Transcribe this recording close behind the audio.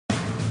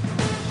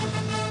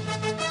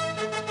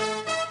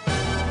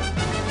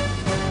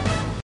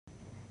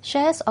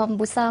Shares on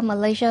Bursa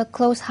Malaysia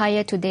closed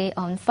higher today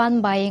on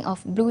fund buying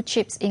of blue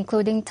chips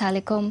including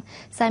Telecom,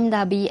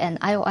 Samdabi and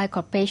IOI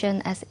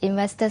Corporation as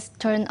investors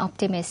turn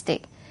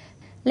optimistic.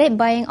 Late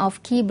buying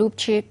of key blue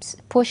chips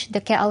pushed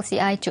the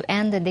KLCI to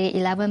end the day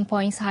 11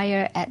 points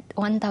higher at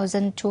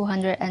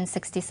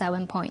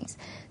 1,267 points.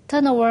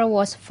 Turnover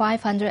was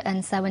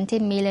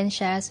 517 million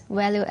shares,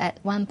 valued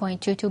at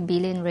 1.22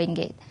 billion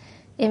ringgit.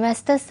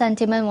 Investor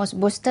sentiment was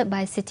boosted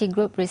by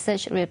Citigroup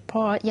research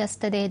report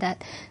yesterday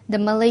that the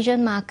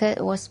Malaysian market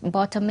was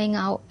bottoming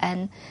out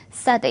and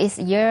set its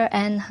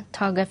year-end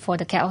target for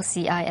the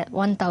KLCI at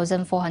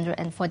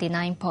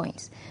 1,449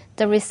 points.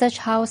 The research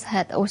house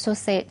had also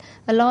said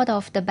a lot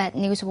of the bad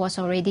news was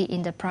already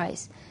in the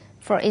price.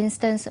 For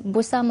instance,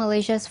 Bursa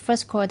Malaysia's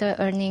first quarter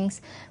earnings,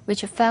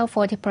 which fell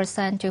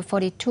 40% to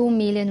 42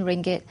 million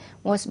ringgit,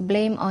 was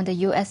blamed on the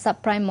US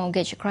subprime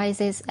mortgage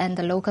crisis and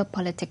the local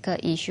political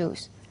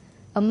issues.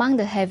 Among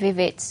the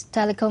heavyweights,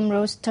 Telecom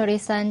rose 30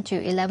 cents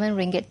to 11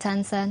 ringgit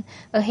 10 cents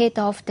ahead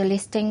of the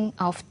listing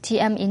of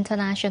TM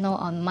International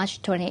on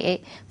March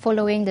 28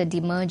 following the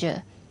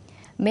demerger.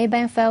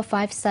 Maybank fell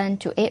 5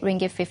 cents to 8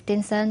 ringgit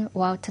 15 cents,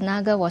 while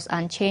Tenaga was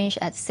unchanged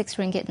at 6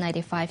 ringgit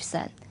 95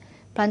 cents.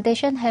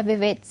 Plantation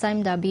heavyweight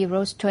Samdabi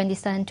rose 20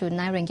 cents to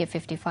 9 ringgit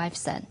 55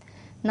 cents.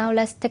 Now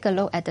let's take a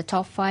look at the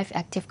top 5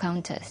 active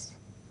counters.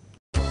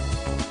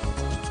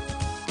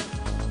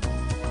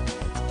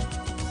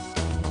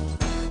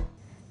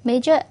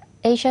 Major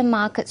Asian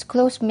markets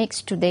closed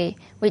mixed today,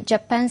 with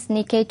Japan's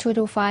Nikkei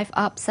 225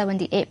 up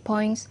 78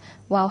 points,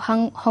 while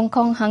Hong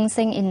Kong Hang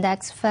Seng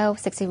Index fell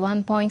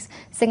 61 points,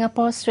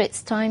 Singapore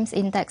Straits Times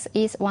Index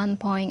eased 1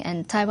 point,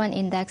 and Taiwan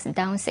Index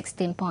down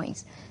 16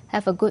 points.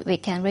 Have a good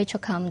weekend. Rachael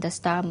Kam, The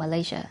Star,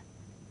 Malaysia.